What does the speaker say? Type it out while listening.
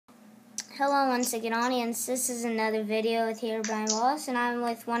Hello once again, audience. This is another video with here Brian Wallace, and I'm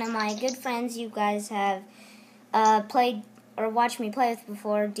with one of my good friends you guys have played or watched me play with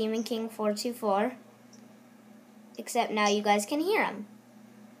before, Demon King 424. Except now you guys can hear him.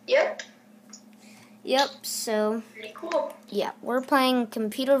 Yep. So pretty cool. Yeah, we're playing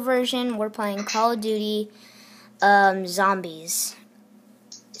computer version. We're playing Call of Duty Zombies.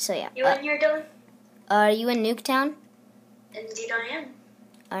 So yeah. You in here, Dylan? Are you in Nuketown? Indeed, I am.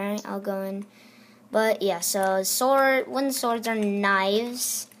 Alright, I'll go in. But yeah, so wooden swords are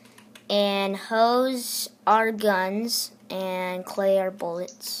knives, and hoes are guns, and clay are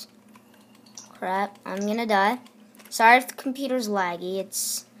bullets. Crap, I'm gonna die. Sorry if the computer's laggy.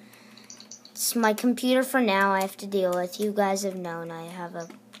 It's my computer for now I have to deal with. You guys have known I have a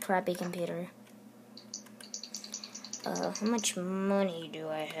crappy computer. How much money do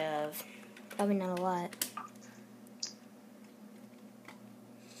I have? Probably not a lot.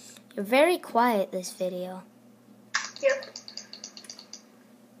 You're very quiet this video. Yep.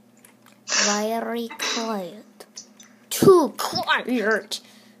 Very quiet. Too quiet.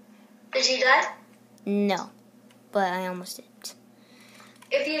 Did you die? No, but I almost did.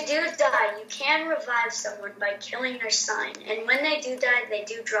 If you do die, you can revive someone by killing their sign. And when they do die, they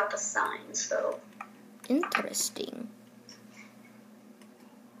do drop a sign, so... Interesting.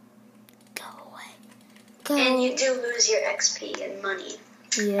 Go away. Go. And you do lose your XP and money.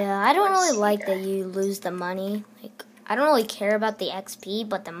 Yeah, I don't really like that you lose the money. Like, I don't really care about the XP,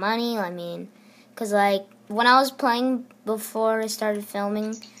 but the money, I mean, because, like, when I was playing before I started filming,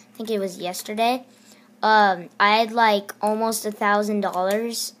 I think it was yesterday, I had, like, almost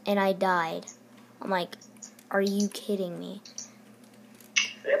 $1,000, and I died. I'm like, are you kidding me?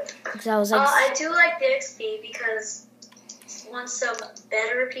 Yep. Because I was like... I do like the XP because once some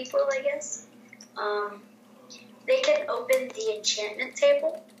better people, I guess, they can open the enchantment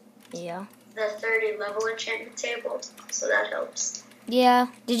table. Yeah. The 30 level enchantment table, so that helps. Yeah.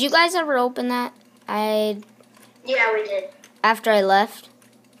 Did you guys ever open that? Yeah, we did. After I left?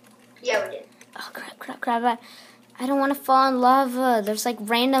 Yeah, we did. Oh, crap. I don't want to fall in lava. There's, like,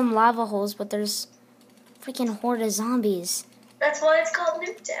 random lava holes, but there's freaking horde of zombies. That's why it's called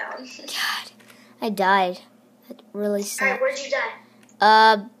Nuketown. God. I died. That really sucked. Alright, where'd you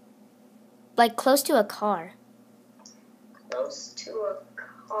die? Like, close to a car. Close to a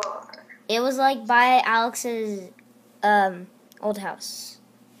car. It was, like, by Alex's, old house.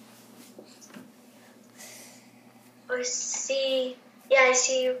 I see. Yeah, I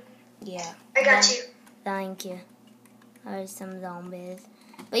see you. Yeah. I got you. Thank you. There's some zombies.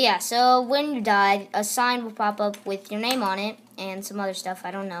 But yeah, so when you die, a sign will pop up with your name on it and some other stuff.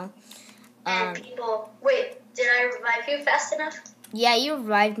 I don't know. And people... Wait, did I revive you fast enough? Yeah, you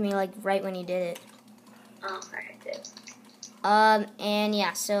revived me, like, right when you did it. Oh, alright, good. And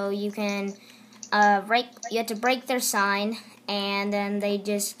yeah, so you can, you have to break their sign, and then they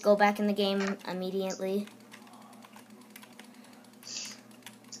just go back in the game immediately.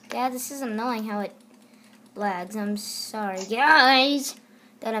 Yeah, this is annoying how it lags. I'm sorry, guys,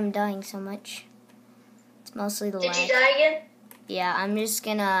 that I'm dying so much. It's mostly the lag. Did you die again? Yeah, I'm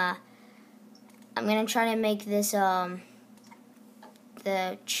gonna try to make this, the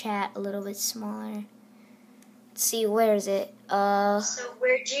chat a little bit smaller. Let's see, where is it? So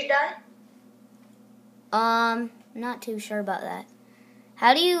where'd you die? Not too sure about that.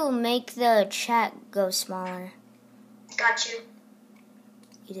 How do you make the chat go smaller? Got you.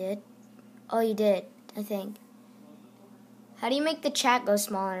 You did? Oh, you did, I think. How do you make the chat go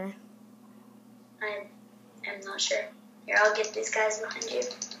smaller? I'm not sure. Here, I'll get these guys behind you.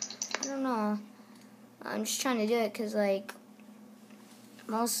 I don't know. I'm just trying to do it because, like,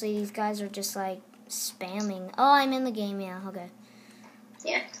 mostly these guys are just, like, spamming. Oh, I'm in the game, yeah, okay.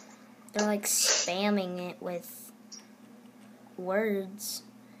 Yeah. They're, like, spamming it with words.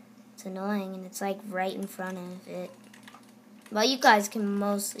 It's annoying, and it's, like, right in front of it. Well, you guys can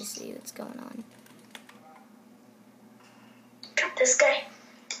mostly see what's going on. Got this guy.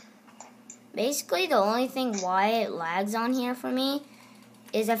 Basically, the only thing why it lags on here for me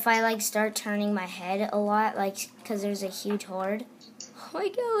is if I, like, start turning my head a lot, like, because there's a huge horde. Oh my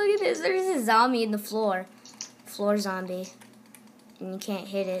god, look at this. There's a zombie in the floor. Floor zombie. And you can't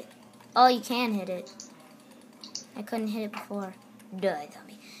hit it. Oh, you can hit it. I couldn't hit it before. Duh,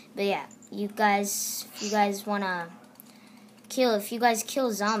 zombie. But yeah, if you guys wanna kill, if you guys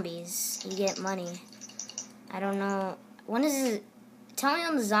kill zombies, you get money. I don't know. When is it? Tell me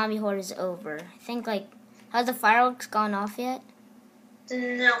when the zombie horde is over. I think, like, has the fireworks gone off yet?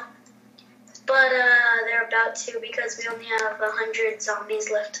 No. But they're about to because we only have 100 zombies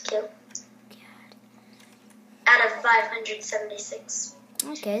left to kill. God. Out of 576.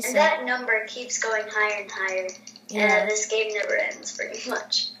 Okay, And so that number keeps going higher and higher. yeah, And this game never ends, pretty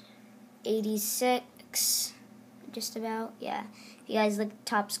much. 86, just about. Yeah, if you guys look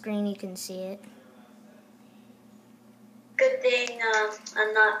top screen, you can see it. Good thing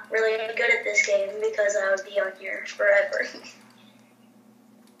I'm not really good at this game because I would be on here forever.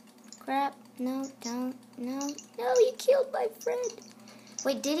 Crap! No, don't, no, you killed my friend.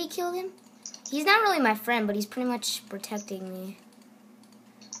 Wait, did he kill him? He's not really my friend, but he's pretty much protecting me.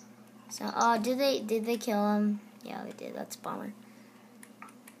 So, did they kill him? Yeah, they did. That's a bummer.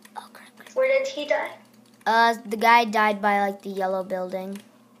 Oh crap! Where did he die? The guy died by like the yellow building.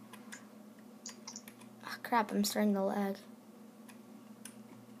 Oh crap! I'm starting to lag.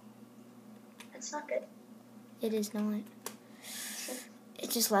 That's not good. It is not.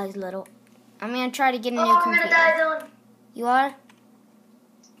 It just lags a little. I'm gonna try to get a new I'm computer. gonna die, Dylan. You are?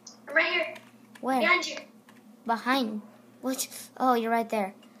 I'm right here. Where? Behind you. Behind. Which? Oh, you're right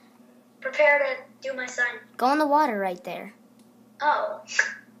there. Prepare to do my sign. Go in the water right there. Oh.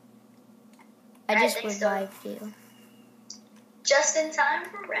 I just think revived you. Just in time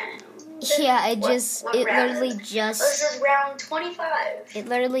for round. Yeah, What round literally is it? just. This is round 25. It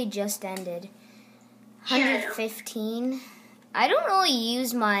literally just ended. Yeah, I know. 115. I don't really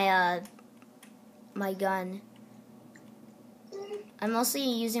use my my gun. I'm mostly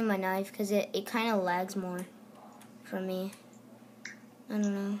using my knife because it kind of lags more for me. I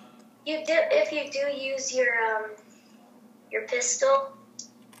don't know. If you do use your pistol,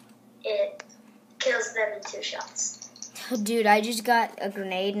 it kills them in 2 shots. Oh, dude, I just got a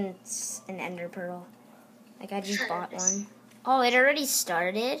grenade and an ender pearl. Like, I just bought one. Oh, it already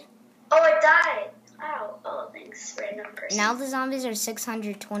started? Oh, I died. Ow. Oh, thanks, random person. Now the zombies are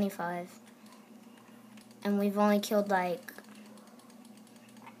 625. And we've only killed, like,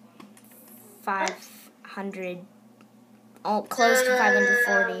 500. Oh, close to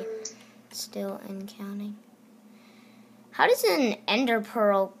 540. Still and counting. How does an ender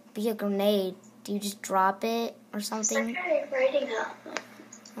pearl be a grenade? Do you just drop it or something? I tried writing up.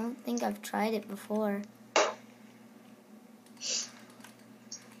 I don't think I've tried it before.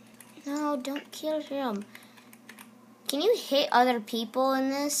 No, don't kill him. Can you hit other people in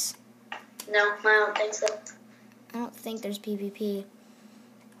this? No, I don't think so. I don't think there's PvP.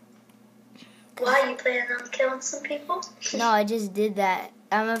 Why, you planning on killing some people? No, I just did that.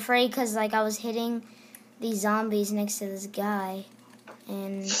 I'm afraid because, like, I was hitting these zombies next to this guy,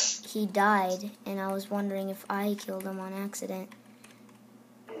 and he died, and I was wondering if I killed him on accident.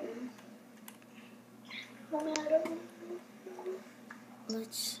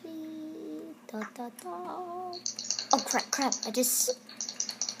 Let's see. Da, da, da. Oh, crap. This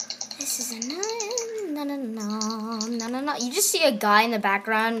is annoying. No. You just see a guy in the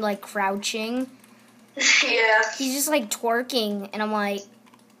background, like, crouching. Yeah. He's just, like, twerking, and I'm like,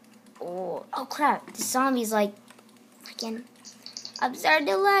 oh crap. The zombie's, like, freaking, I'm starting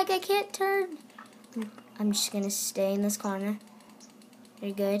to lag. I can't turn. I'm just going to stay in this corner.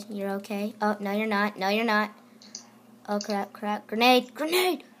 You're good. You're okay. Oh, no, you're not. No, you're not. Oh, crap. Grenade.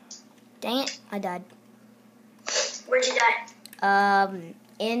 Dang it. I died. Where'd you die?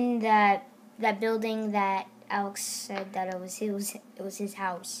 In that building that Alex said that it was his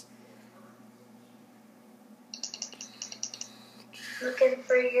house. Looking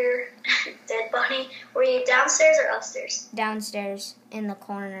for your dead body. Were you downstairs or upstairs? Downstairs in the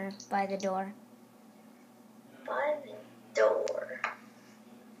corner by the door. By the door.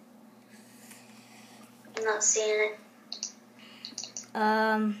 I'm not seeing it.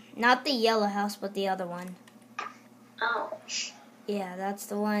 Not the yellow house, but the other one. Oh. Yeah, that's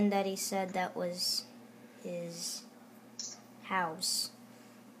the one that he said that was his house.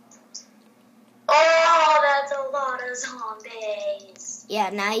 Oh, that's a lot of zombies. Yeah,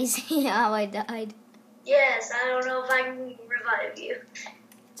 now you see how I died. Yes, I don't know if I can revive you.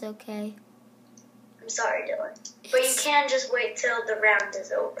 It's okay. I'm sorry, Dylan. But you can just wait till the round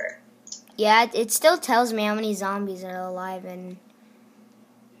is over. Yeah, it still tells me how many zombies are alive, and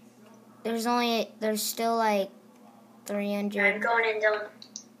there's still like 300. I'm going in, Dylan.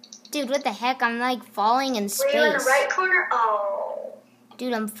 Dude, what the heck? I'm like falling in space. Were you in the right corner? Oh.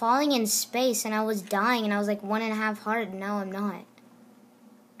 Dude, I'm falling in space, and I was dying, and I was like 1.5 heart, and now I'm not.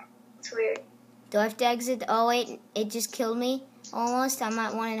 It's weird. Do I have to exit? Oh, wait, it just killed me almost. I'm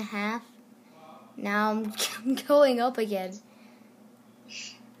at 1.5. Now I'm going up again.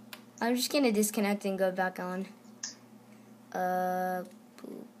 I'm just going to disconnect and go back on. Boop.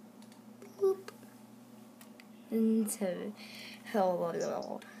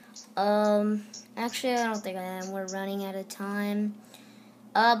 Actually, I don't think I am. We're running out of time.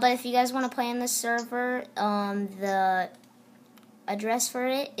 But if you guys want to play on this server, the address for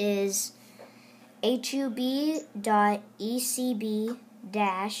it is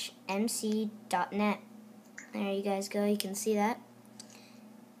hub.ecb-mc.net. There you guys go. You can see that.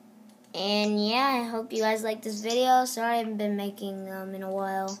 And yeah, I hope you guys like this video. Sorry I haven't been making them in a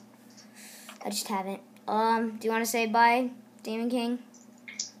while. I just haven't. Do you want to say bye, Demon King?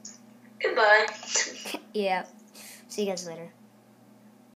 Goodbye. Yeah. See you guys later.